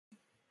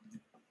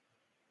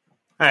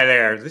Hi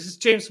there, this is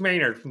James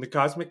Maynard from the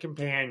Cosmic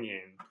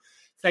Companion.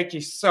 Thank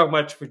you so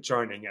much for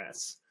joining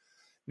us.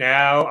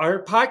 Now,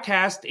 our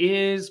podcast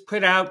is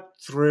put out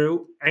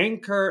through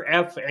Anchor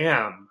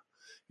FM.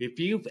 If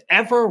you've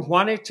ever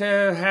wanted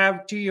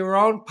to do your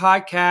own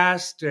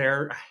podcast,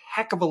 they're a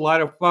heck of a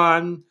lot of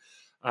fun.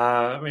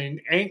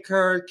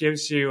 Anchor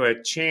gives you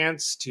a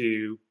chance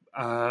to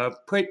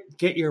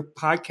get your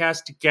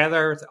podcast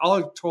together with all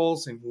the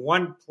tools in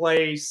one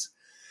place.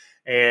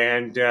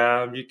 And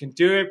you can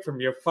do it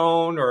from your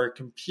phone or a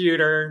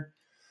computer.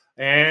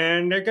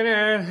 And they're going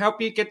to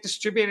help you get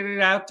distributed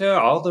out to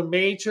all the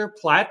major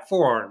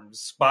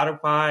platforms.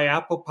 Spotify,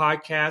 Apple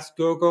Podcasts,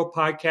 Google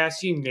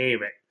Podcasts, you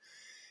name it.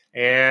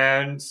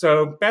 And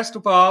so, best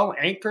of all,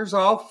 Anchor's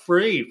all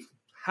free.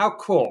 How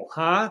cool,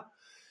 huh?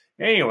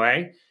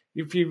 Anyway,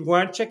 if you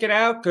want to check it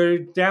out, go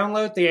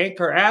download the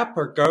Anchor app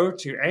or go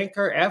to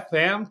Anchor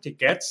FM to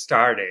get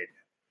started.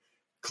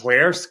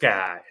 Clear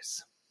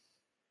skies.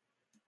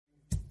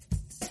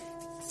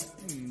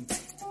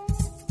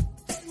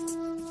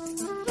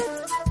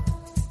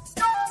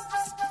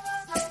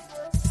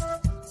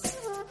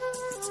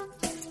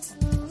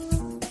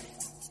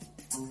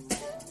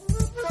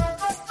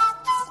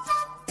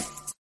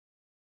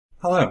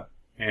 Hello,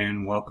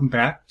 and welcome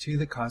back to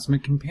the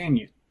Cosmic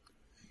Companion.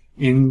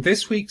 In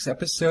this week's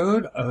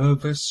episode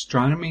of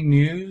Astronomy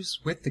News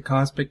with the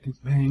Cosmic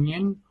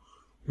Companion,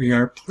 we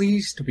are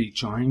pleased to be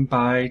joined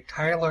by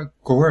Tyler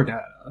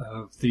Gorda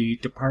of the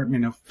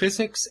Department of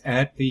Physics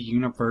at the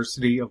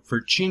University of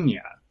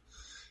Virginia,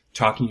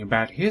 talking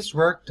about his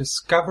work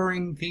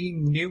discovering the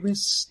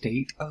newest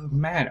state of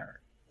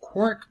matter,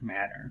 quark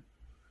matter,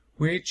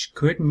 which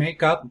could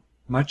make up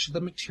much of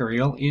the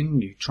material in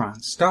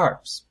neutron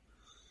stars.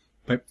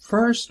 But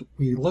first,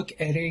 we look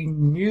at a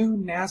new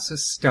NASA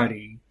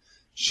study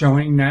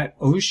showing that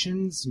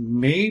oceans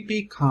may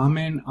be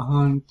common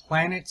on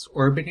planets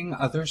orbiting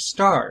other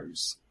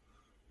stars.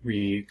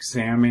 We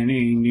examine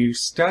a new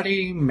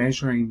study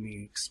measuring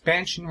the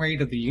expansion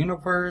rate of the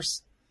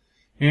universe,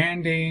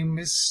 and a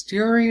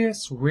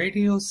mysterious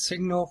radio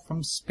signal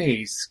from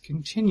space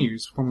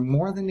continues for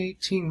more than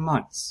 18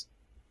 months.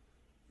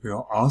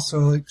 We'll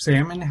also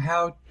examine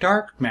how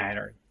dark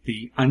matter,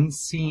 the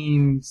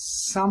unseen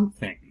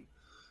something,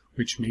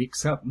 which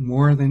makes up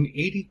more than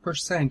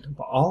 80% of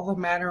all the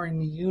matter in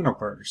the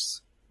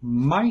universe,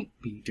 might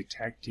be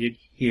detected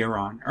here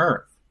on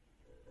Earth.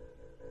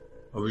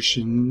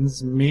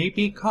 Oceans may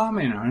be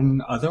common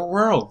on other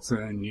worlds,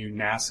 a new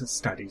NASA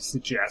study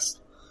suggests.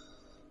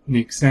 An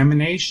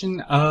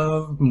examination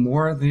of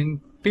more than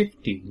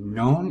 50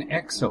 known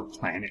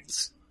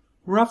exoplanets,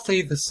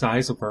 roughly the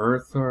size of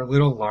Earth or a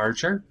little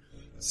larger,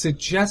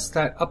 suggests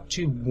that up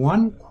to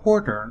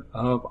 1/4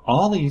 of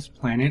all these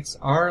planets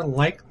are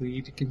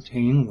likely to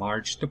contain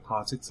large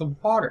deposits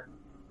of water.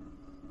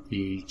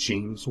 The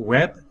James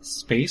Webb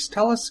Space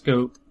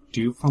Telescope,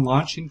 due for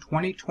launch in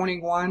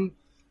 2021,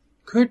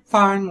 could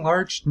find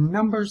large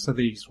numbers of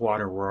these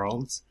water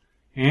worlds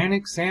and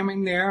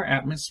examine their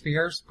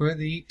atmospheres for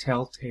the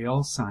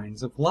telltale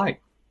signs of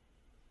life.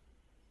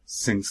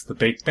 Since the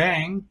Big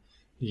Bang,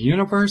 the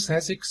universe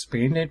has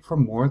expanded for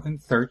more than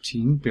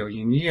 13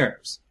 billion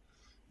years.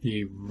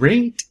 The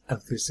rate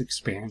of this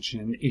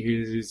expansion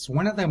is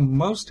one of the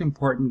most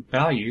important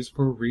values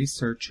for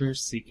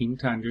researchers seeking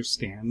to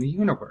understand the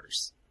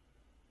universe.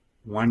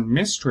 One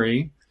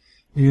mystery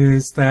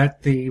is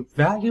that the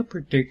value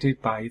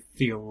predicted by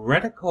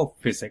theoretical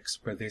physics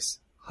for this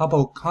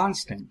Hubble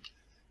constant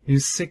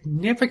is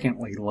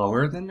significantly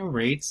lower than the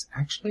rates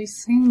actually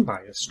seen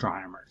by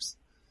astronomers.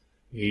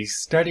 A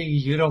study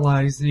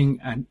utilizing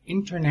an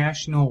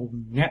international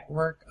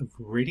network of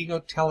radio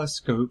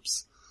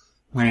telescopes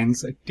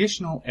lends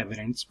additional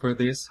evidence for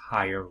this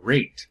higher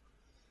rate.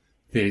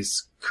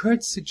 This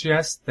could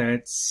suggest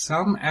that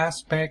some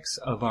aspects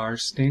of our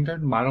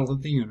standard model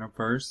of the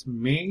universe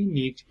may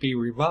need to be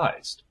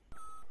revised.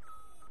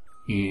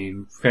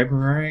 In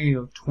February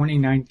of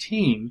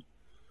 2019,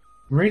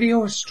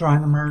 radio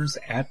astronomers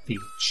at the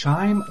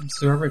CHIME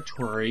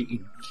Observatory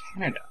in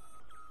Canada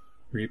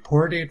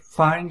reported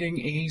finding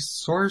a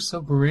source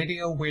of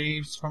radio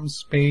waves from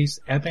space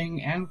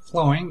ebbing and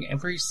flowing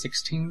every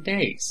 16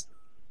 days.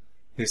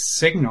 This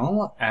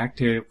signal,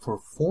 active for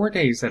 4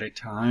 days at a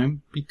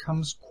time,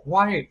 becomes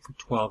quiet for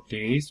 12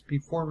 days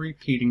before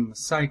repeating the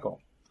cycle.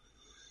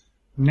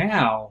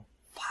 Now,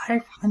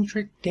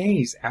 500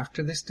 days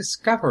after this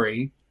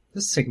discovery,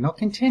 the signal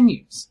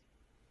continues.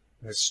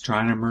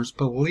 Astronomers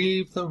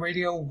believe the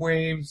radio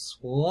waves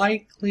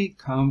likely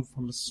come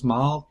from a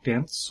small,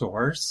 dense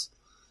source,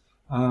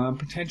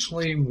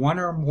 potentially one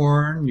or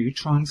more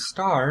neutron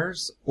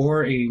stars,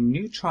 or a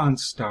neutron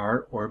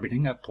star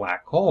orbiting a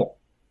black hole.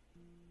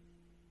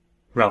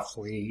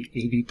 Roughly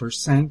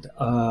 80%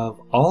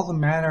 of all the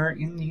matter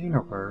in the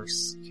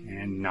universe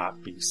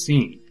cannot be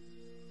seen.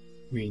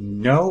 We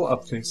know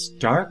of this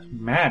dark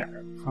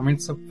matter from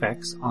its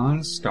effects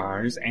on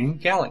stars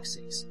and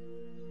galaxies.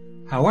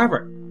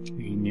 However,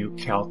 a new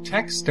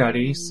Caltech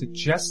study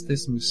suggests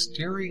this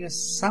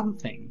mysterious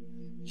something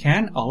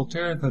can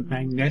alter the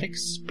magnetic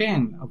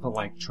spin of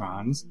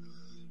electrons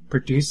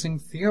producing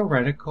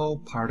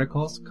theoretical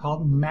particles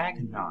called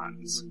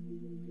magnons.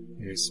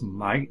 This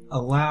might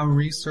allow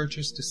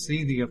researchers to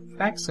see the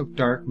effects of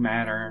dark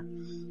matter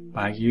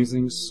by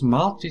using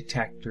small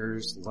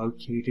detectors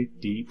located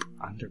deep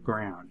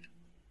underground.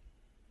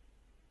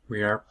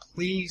 We are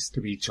pleased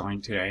to be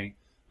joined today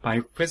by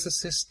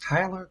physicist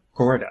Tyler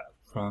Gorda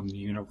from the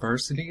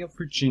University of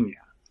Virginia,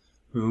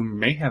 who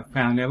may have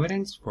found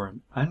evidence for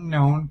an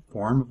unknown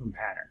form of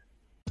matter.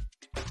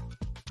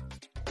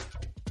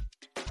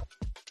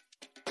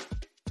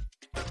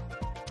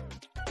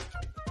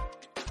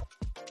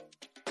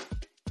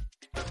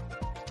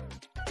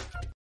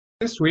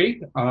 This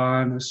week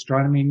on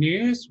Astronomy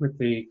News with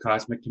the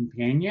Cosmic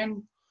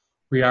Companion,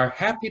 we are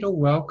happy to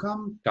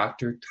welcome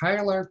Dr.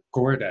 Tyler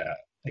Gorda,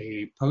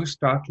 a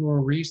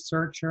postdoctoral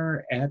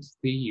researcher at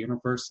the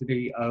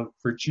University of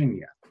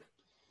Virginia.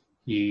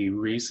 He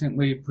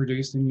recently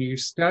produced a new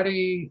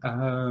study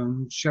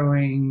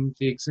showing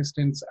the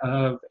existence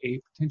of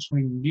a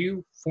potentially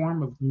new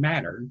form of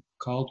matter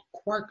called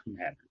quark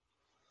matter.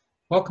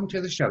 Welcome to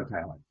the show,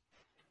 Tyler.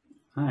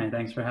 Hi,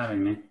 thanks for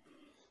having me.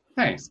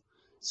 Thanks.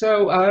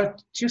 So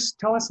just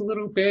tell us a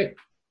little bit,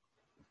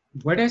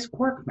 what is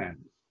quark matter?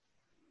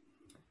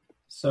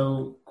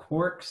 So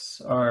quarks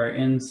are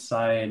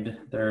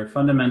they're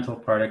fundamental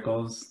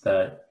particles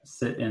that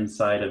sit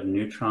inside of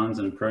neutrons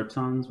and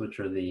protons, which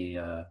are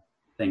the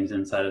things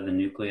inside of the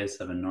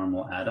nucleus of a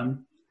normal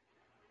atom.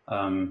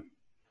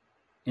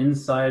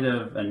 Inside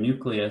of a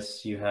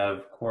nucleus, you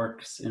have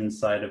quarks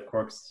inside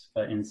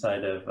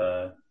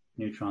of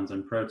neutrons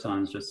and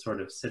protons just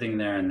sort of sitting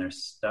there, and they're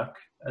stuck,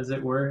 as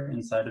it were,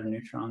 inside of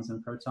neutrons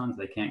and protons.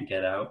 They can't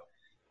get out.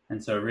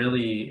 And so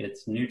really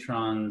it's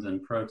neutrons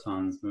and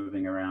protons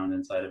moving around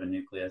inside of a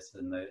nucleus,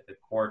 and the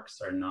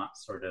quarks are not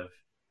sort of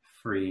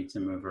free to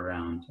move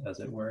around,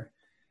 as it were.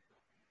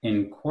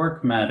 In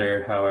quark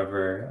matter,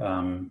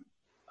 however,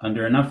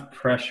 under enough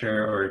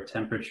pressure or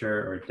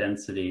temperature or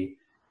density,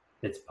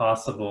 it's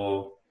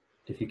possible,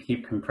 if you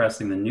keep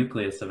compressing the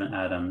nucleus of an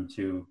atom,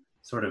 to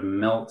sort of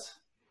melt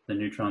the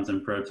neutrons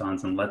and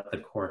protons and let the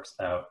quarks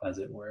out, as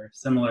it were.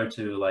 Similar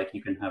to like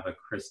you can have a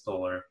crystal,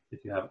 or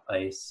if you have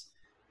ice,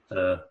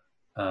 the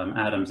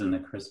atoms in the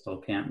crystal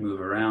can't move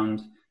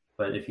around,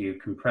 but if you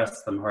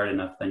compress them hard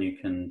enough, then you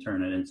can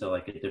turn it into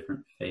like a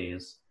different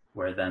phase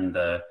where then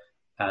the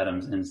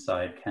atoms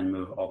inside can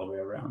move all the way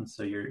around.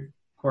 So your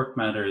quark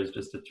matter is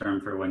just a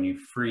term for when you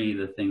free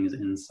the things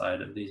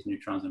inside of these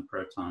neutrons and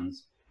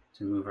protons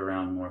to move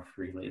around more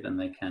freely than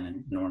they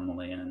can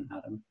normally in an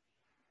atom.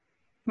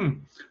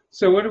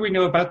 So what do we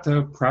know about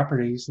the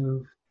properties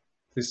of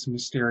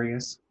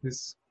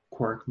this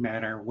quark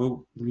matter?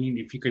 Well, I mean,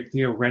 if you could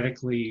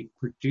theoretically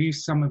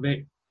produce some of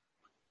it,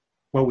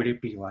 what would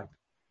it be like?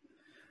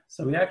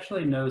 So we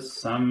actually know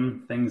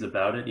some things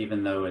about it,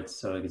 even though it's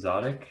so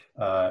exotic.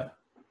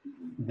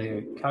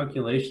 The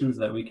calculations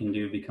that we can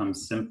do become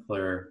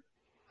simpler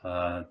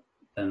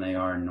than they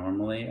are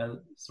normally,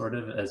 sort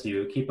of as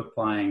you keep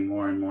applying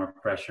more and more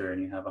pressure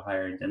and you have a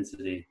higher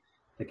density,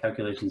 the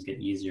calculations get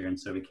easier, and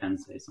so we can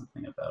say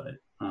something about it.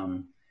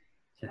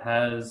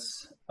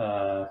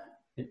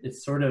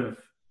 It's sort of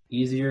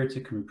easier to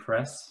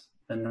compress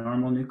than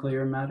normal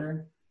nuclear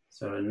matter.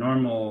 So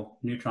normal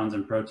neutrons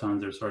and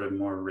protons are sort of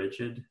more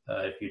rigid.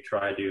 If you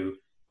try to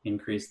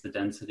increase the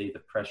density, the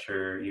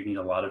pressure, you need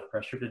a lot of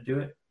pressure to do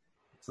it.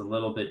 It's a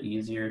little bit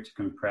easier to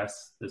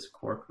compress this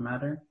quark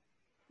matter.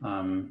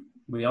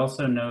 We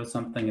also know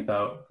something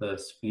about the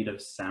speed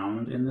of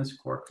sound in this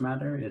quark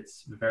matter.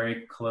 It's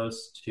very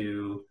close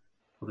to,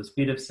 well, the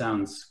speed of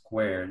sound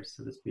squared.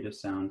 So the speed of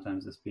sound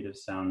times the speed of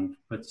sound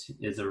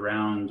is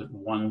around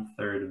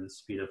 1/3 of the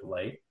speed of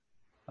light.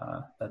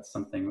 That's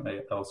something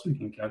else we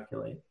can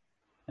calculate.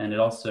 And it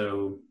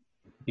also,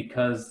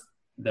 because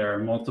there are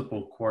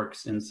multiple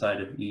quarks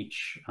inside of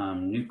each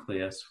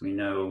nucleus, we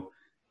know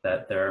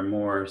that there are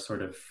more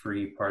sort of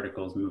free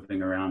particles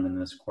moving around in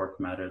this quark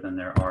matter than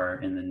there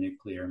are in the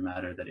nuclear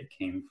matter that it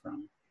came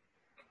from.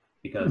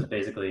 Because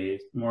basically,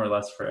 more or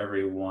less for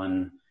every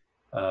one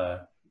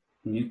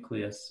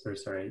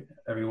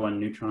every one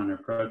neutron or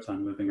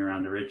proton moving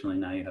around originally,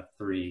 now you have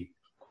 3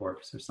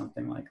 quarks or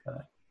something like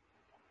that.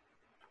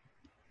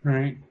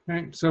 Right.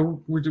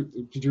 So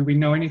do we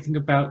know anything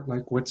about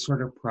like what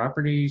sort of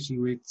properties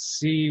you would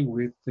see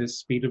with the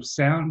speed of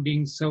sound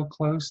being so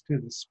close to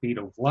the speed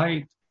of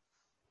light?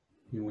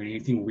 Would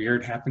anything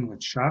weird happen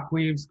with shock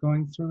waves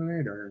going through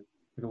it, or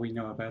what do we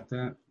know about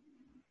that?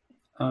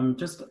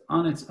 Just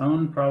on its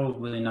own,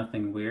 probably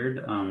nothing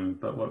weird,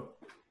 but what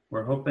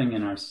we're hoping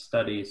in our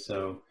study,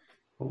 so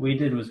what we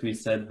did was we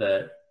said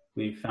that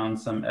we found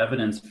some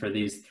evidence for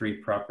these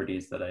 3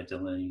 properties that I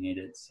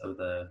delineated. So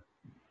the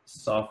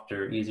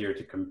softer, easier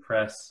to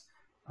compress,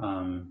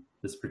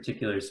 this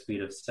particular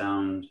speed of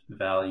sound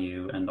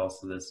value, and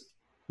also this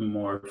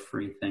more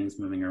free things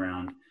moving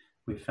around.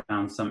 We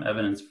found some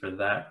evidence for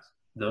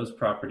those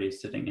properties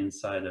sitting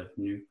inside of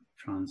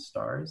neutron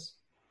stars.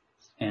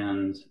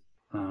 And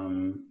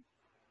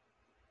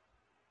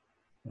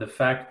the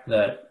fact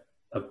that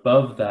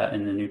above that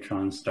in the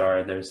neutron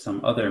star, there's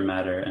some other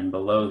matter, and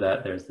below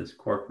that, there's this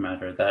quark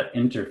matter. That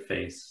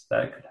interface,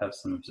 that could have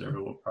some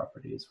observable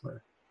properties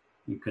where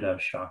you could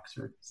have shocks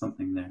or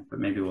something there, but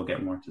maybe we'll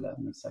get more to that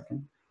in a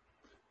second.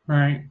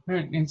 Right.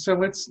 And so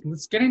let's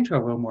get into a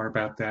little more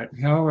about that.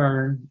 How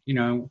are,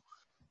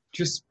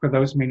 just for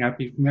those who may not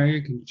be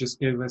familiar, can you just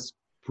give us a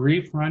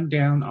brief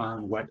rundown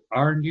on what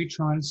are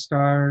neutron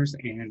stars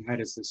and how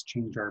does this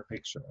change our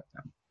picture of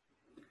them?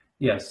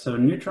 Yes, so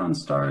neutron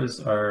stars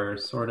are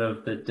sort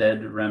of the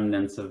dead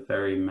remnants of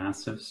very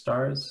massive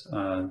stars.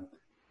 A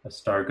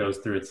star goes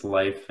through its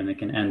life and it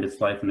can end its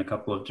life in a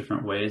couple of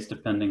different ways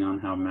depending on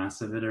how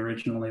massive it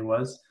originally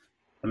was.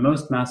 The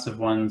most massive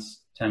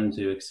ones tend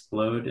to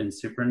explode in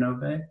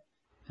supernovae,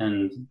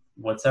 and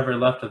what's ever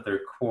left of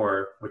their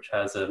core, which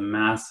has a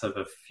mass of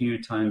a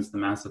few times the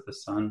mass of the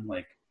sun,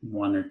 like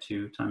 1 or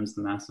 2 times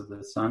the mass of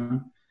the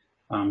sun,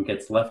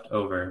 gets left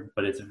over,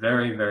 but it's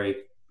very, very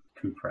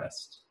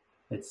compressed.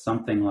 It's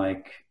something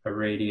like a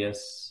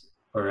radius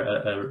or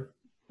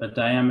a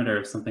diameter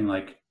of something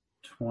like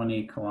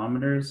 20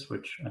 kilometers,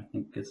 which I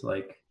think is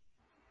like,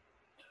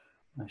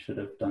 I should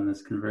have done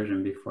this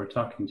conversion before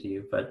talking to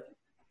you, but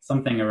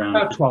something around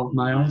about 12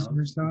 miles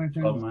or so, I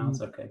think. 12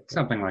 miles, okay. Good.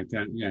 Something like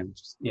that, yeah.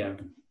 Yeah.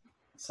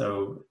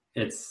 So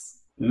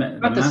it's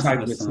about the size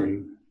of the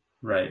city.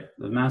 Right.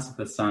 The mass of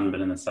the sun, but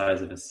in the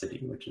size of a city,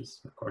 which is,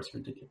 of course,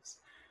 ridiculous.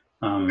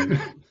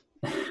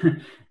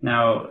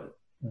 Now,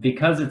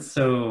 because it's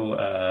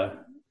so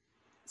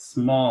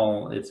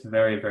small, it's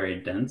very, very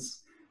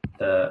dense.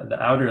 The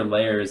outer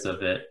layers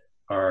of it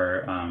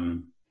are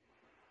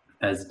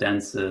as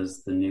dense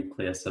as the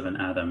nucleus of an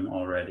atom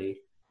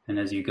already. And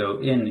as you go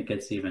in, it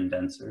gets even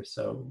denser.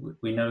 So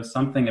we know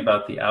something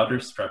about the outer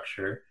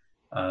structure.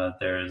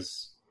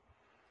 There's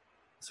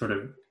sort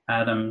of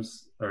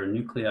atoms or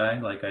nuclei,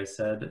 like I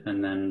said,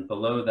 and then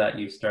below that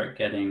you start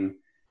getting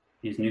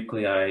these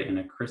nuclei in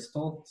a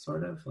crystal,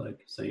 sort of like,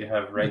 so you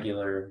have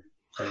regular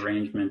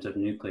arrangement of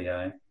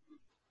nuclei.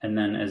 And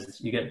then as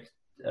you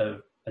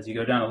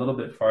go down a little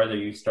bit farther,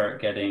 you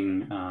start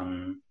getting,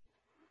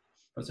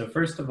 so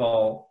first of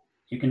all,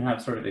 you can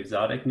have sort of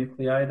exotic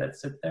nuclei that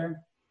sit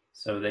there.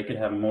 So they could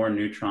have more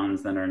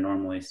neutrons than are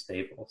normally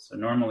stable. So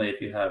normally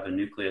if you have a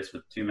nucleus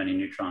with too many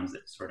neutrons,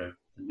 it sort of,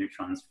 the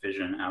neutrons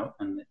fission out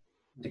and it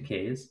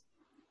decays.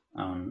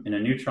 In a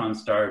neutron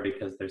star,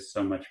 because there's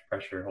so much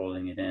pressure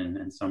holding it in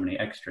and so many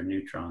extra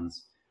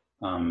neutrons,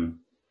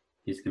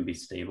 these can be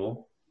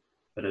stable.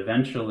 But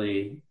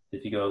eventually,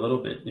 if you go a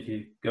little bit,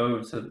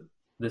 so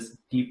this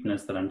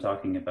deepness that I'm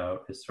talking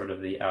about is sort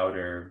of the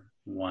outer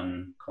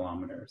 1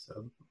 kilometer,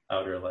 so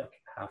outer like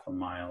half a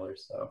mile or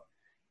so.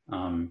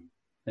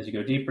 As you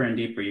go deeper and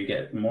deeper, you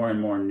get more and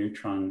more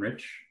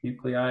neutron-rich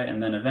nuclei,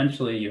 and then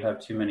eventually you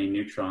have too many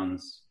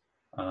neutrons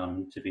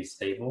to be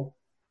stable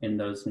in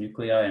those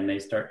nuclei, and they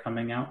start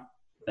coming out.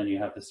 Then you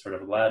have this sort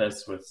of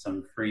lattice with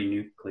some free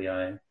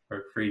nuclei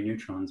or free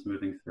neutrons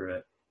moving through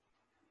it.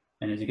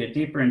 And as you get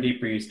deeper and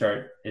deeper,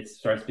 it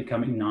starts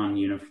becoming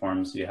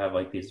non-uniform. So you have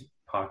like these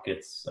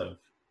pockets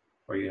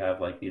where you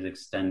have like these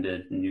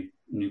extended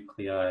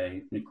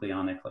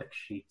nucleonic like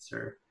sheets,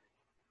 or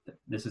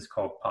this is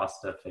called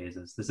pasta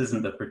phases. This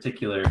isn't the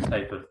particular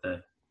type of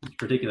the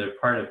particular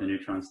part of the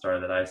neutron star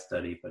that I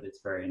study, but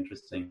it's very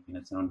interesting in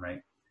its own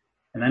right.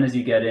 And then as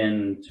you get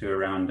into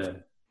around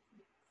a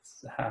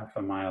half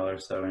a mile or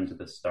so into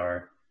the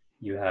star,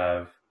 you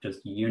have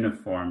just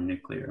uniform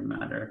nuclear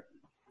matter.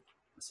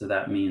 So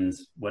that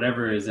means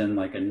whatever is in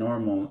like a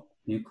normal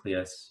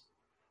nucleus,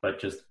 but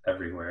just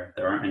everywhere.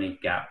 There aren't any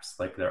gaps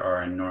like there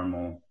are in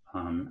normal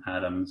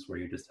atoms where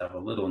you just have a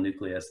little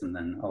nucleus and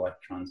then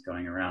electrons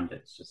going around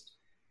it. It's just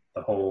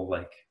the whole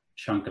like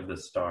chunk of the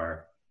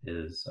star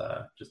is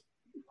just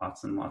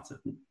lots and lots of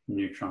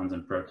neutrons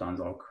and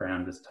protons all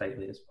crammed as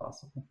tightly as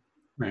possible.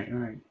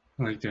 Right.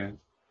 Like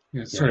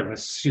sort of a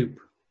soup.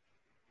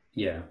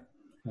 Yeah.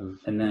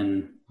 And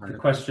then the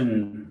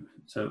question,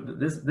 so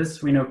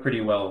this we know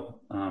pretty well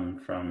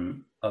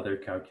from other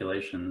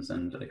calculations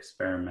and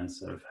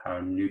experiments of how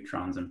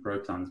neutrons and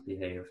protons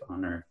behave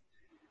on Earth.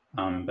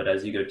 But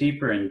as you go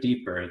deeper and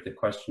deeper, the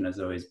question has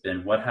always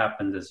been, what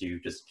happens as you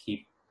just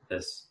keep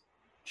this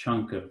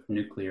chunk of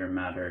nuclear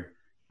matter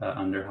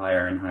under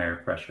higher and higher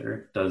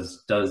pressure?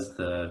 Does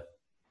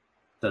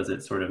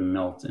it sort of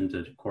melt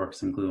into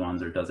quarks and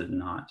gluons, or does it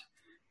not?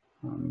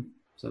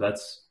 So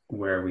that's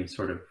where we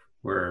sort of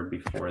were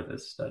before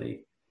this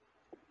study.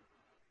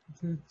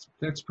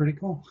 That's pretty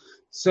cool.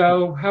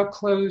 So how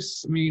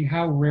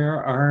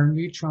rare are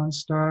neutron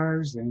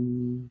stars,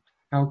 and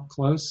how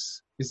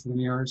close is the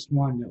nearest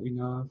one that we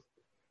know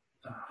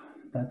of?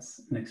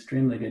 That's an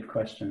extremely good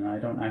question. I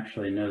don't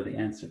actually know the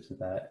answer to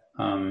that.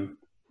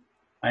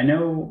 I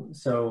know,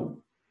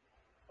 so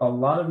a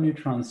lot of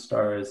neutron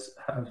stars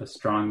have a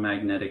strong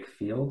magnetic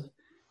field,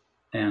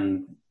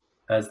 and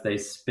as they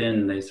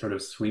spin, they sort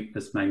of sweep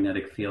this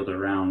magnetic field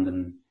around,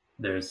 and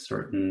there's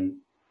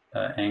certain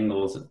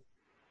angles.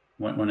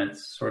 When it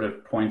sort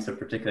of points a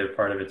particular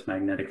part of its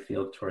magnetic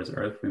field towards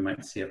Earth, we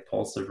might see a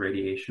pulse of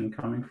radiation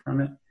coming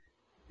from it.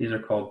 These are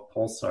called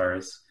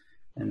pulsars.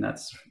 And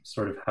that's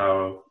sort of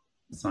how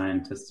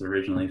scientists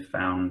originally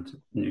found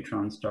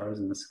neutron stars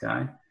in the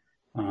sky.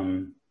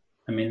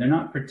 I mean, they're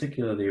not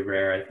particularly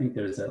rare. I think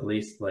there's at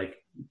least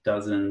like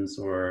dozens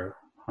or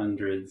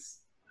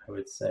hundreds, I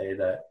would say,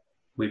 that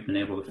we've been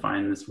able to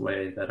find this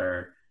way that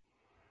are,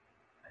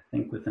 I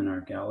think, within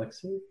our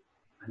galaxy.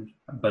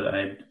 But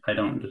I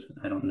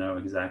don't know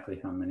exactly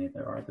how many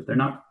there are. But they're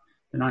not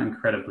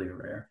incredibly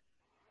rare.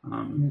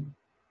 And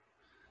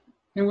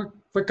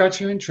what got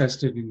you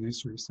interested in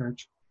this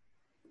research?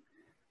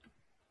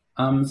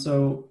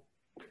 So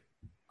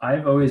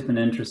I've always been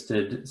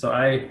interested. So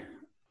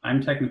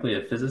I'm technically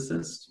a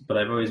physicist, but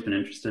I've always been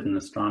interested in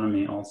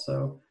astronomy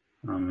also.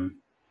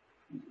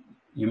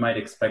 You might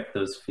expect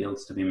those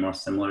fields to be more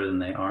similar than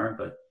they are,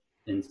 but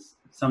in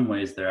some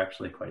ways they're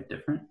actually quite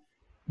different.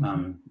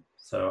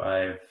 So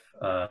I've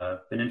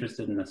been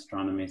interested in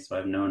astronomy, so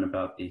I've known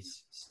about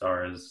these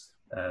stars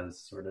as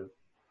sort of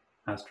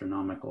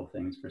astronomical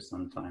things for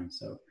some time.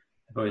 So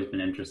I've always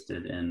been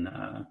interested in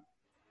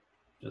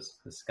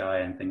just the sky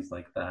and things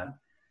like that.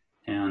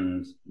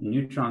 And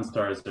neutron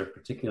stars are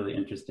particularly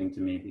interesting to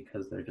me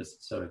because they're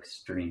just so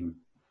extreme.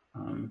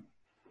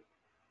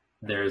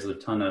 There's a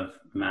ton of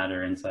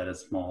matter inside a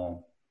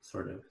small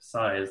sort of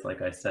size,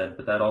 like I said,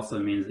 but that also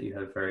means that you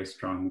have very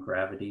strong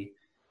gravity.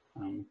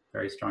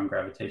 Very strong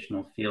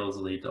gravitational fields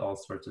lead to all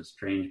sorts of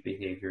strange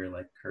behavior,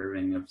 like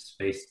curving of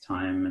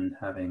space-time and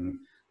having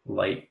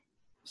light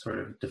sort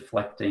of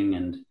deflecting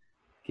and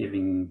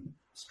giving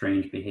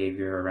strange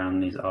behavior around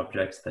these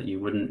objects that you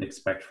wouldn't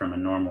expect from a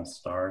normal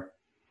star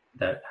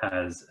that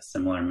has a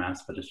similar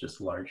mass but is just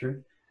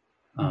larger.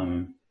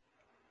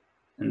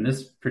 In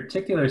this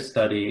particular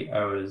study,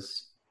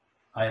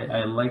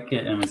 I like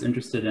it and was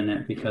interested in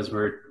it because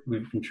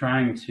we've been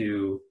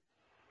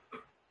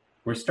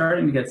we're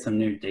starting to get some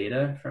new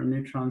data from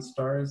neutron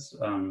stars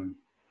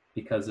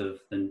because of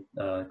the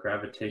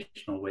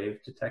gravitational wave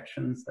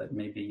detections that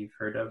maybe you've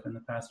heard of in the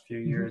past few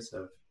years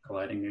of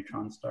colliding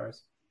neutron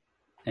stars.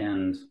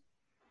 And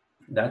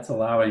that's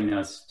allowing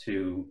us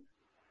to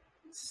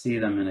see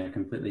them in a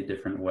completely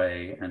different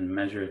way and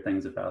measure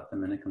things about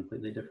them in a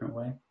completely different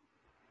way.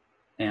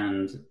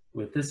 And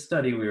with this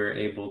study, we were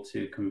able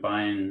to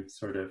combine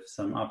sort of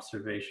some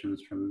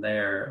observations from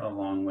there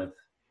along with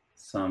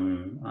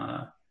some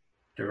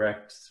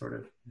direct sort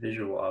of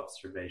visual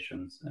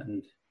observations.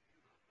 And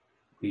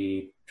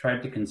we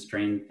tried to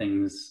constrain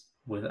things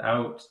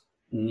without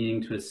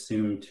needing to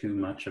assume too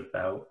much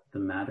about the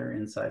matter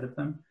inside of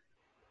them.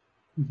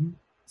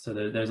 So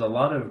there's a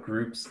lot of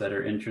groups that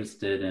are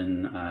interested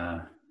in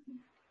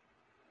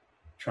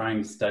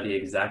trying to study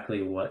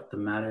exactly what the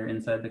matter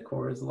inside the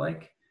core is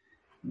like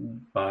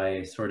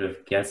by sort of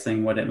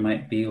guessing what it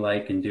might be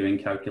like and doing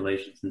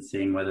calculations and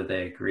seeing whether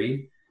they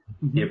agree.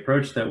 The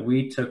approach that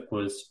we took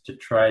was to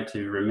try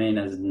to remain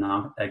as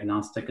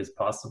agnostic as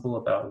possible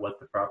about what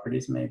the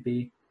properties may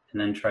be,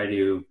 and then try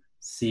to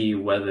see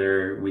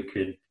whether we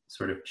could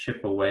sort of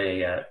chip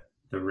away at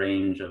the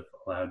range of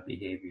allowed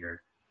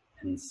behavior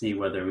and see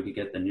whether we could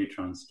get the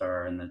neutron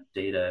star and the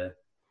data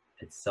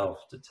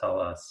itself to tell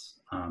us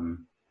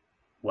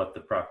what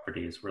the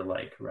properties were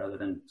like, rather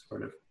than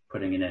sort of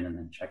putting it in and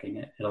then checking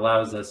it. It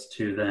allows us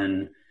to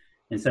then,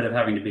 instead of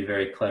having to be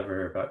very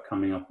clever about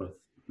coming up with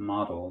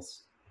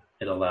models,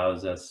 it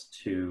allows us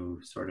to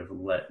sort of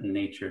let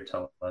nature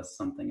tell us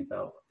something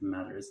about what the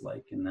matter is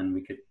like, and then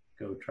we could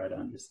go try to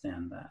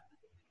understand that.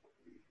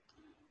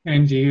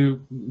 And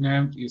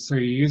so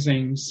you're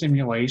using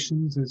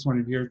simulations as one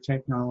of your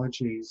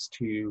technologies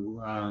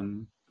to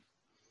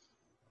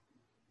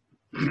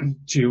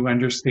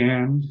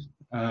understand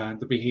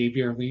the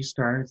behavior of these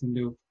stars and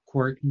to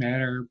quark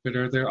matter, but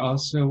are there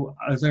also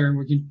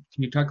can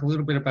you talk a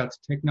little bit about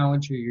the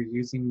technology you're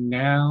using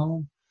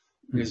now,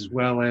 as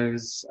well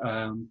as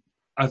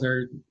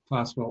other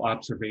possible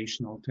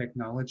observational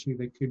technology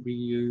that could be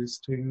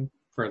used to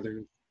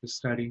further the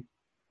study?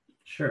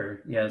 Sure.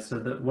 Yeah. So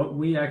what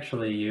we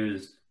actually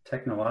used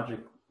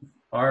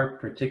our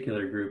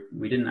particular group,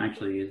 we didn't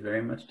actually use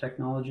very much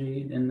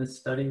technology in this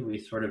study. We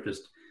sort of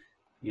just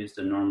used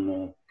a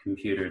normal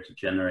computer to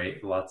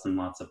generate lots and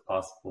lots of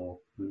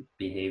possible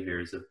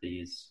behaviors of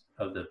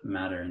the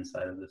matter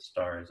inside of the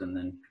stars, and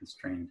then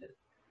constrained it.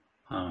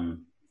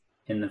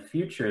 In the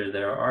future,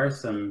 there are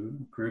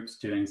some groups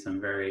doing some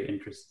very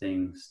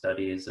interesting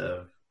studies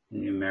of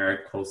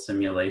numerical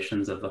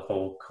simulations of the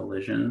whole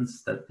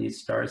collisions that these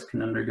stars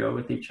can undergo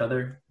with each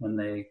other when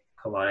they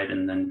collide,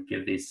 and then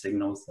give these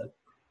signals that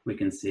we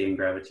can see in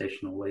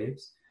gravitational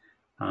waves.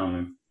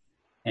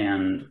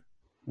 And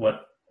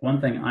one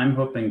thing I'm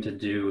hoping to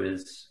do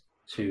is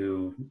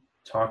to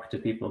talk to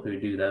people who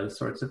do those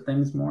sorts of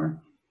things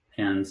more,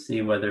 and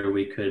see whether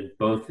we could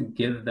both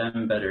give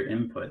them better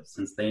input,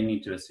 since they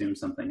need to assume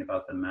something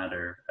about the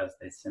matter as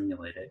they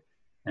simulate it,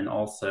 and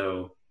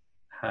also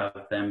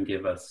have them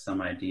give us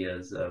some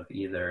ideas of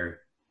either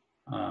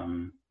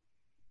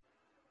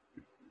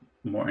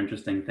more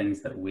interesting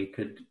things that we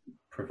could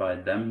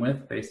provide them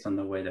with based on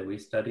the way that we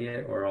study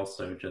it, or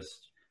also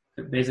just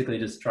basically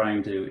just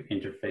trying to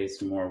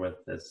interface more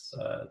with this,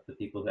 the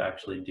people who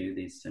actually do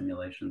these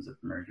simulations of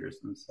mergers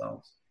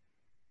themselves.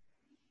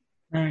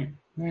 Right.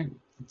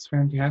 That's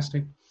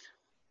fantastic.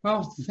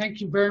 Well,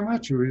 thank you very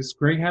much. It was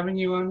great having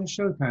you on the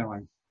show,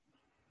 Tyler.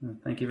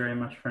 Thank you very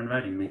much for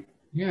inviting me.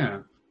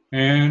 Yeah.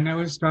 And that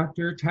was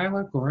Dr.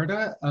 Tyler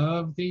Gorda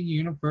of the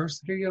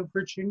University of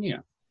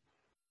Virginia.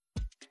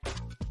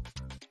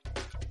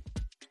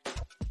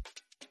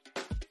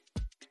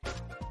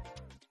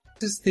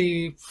 This is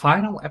the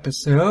final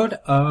episode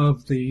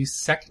of the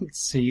second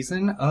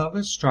season of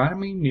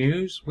Astronomy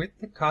News with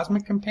the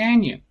Cosmic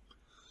Companion.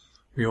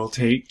 We will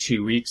take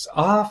 2 weeks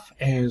off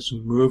as we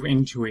move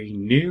into a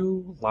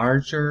new,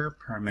 larger,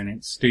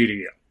 permanent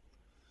studio.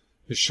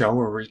 The show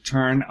will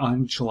return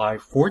on July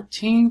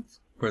 14th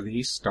for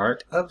the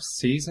start of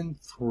Season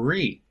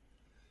 3,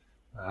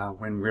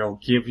 when we'll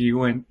give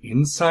you an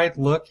inside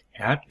look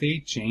at the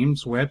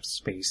James Webb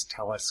Space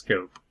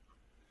Telescope.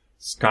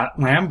 Scott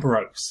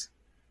Lambros,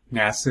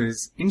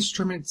 NASA's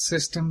Instrument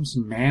Systems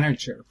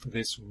Manager for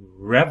this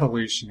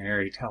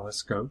revolutionary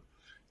telescope,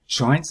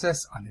 joins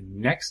us on the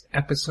next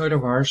episode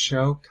of our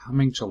show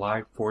coming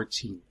July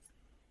 14th.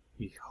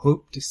 We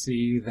hope to see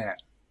you then.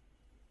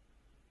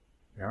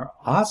 We are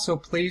also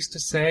pleased to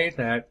say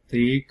that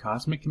the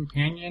Cosmic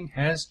Companion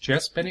has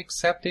just been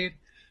accepted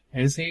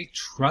as a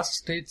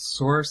trusted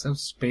source of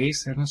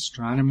space and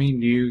astronomy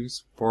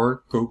news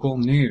for Google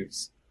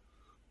News.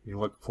 We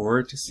look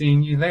forward to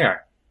seeing you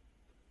there.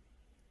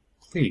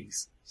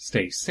 Please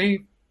stay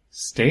safe,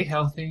 stay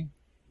healthy,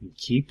 and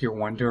keep your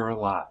wonder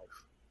alive.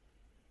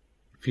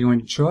 If you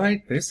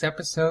enjoyed this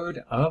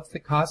episode of The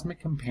Cosmic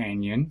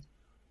Companion,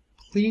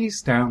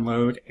 please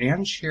download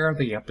and share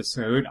the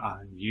episode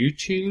on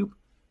YouTube,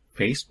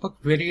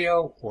 Facebook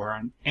video, or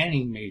on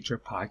any major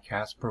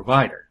podcast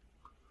provider.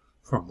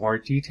 For more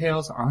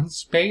details on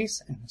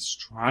space and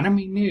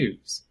astronomy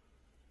news,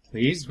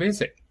 please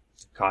visit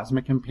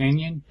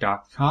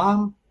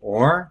thecosmiccompanion.com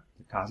or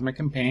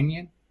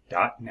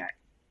thecosmiccompanion.net.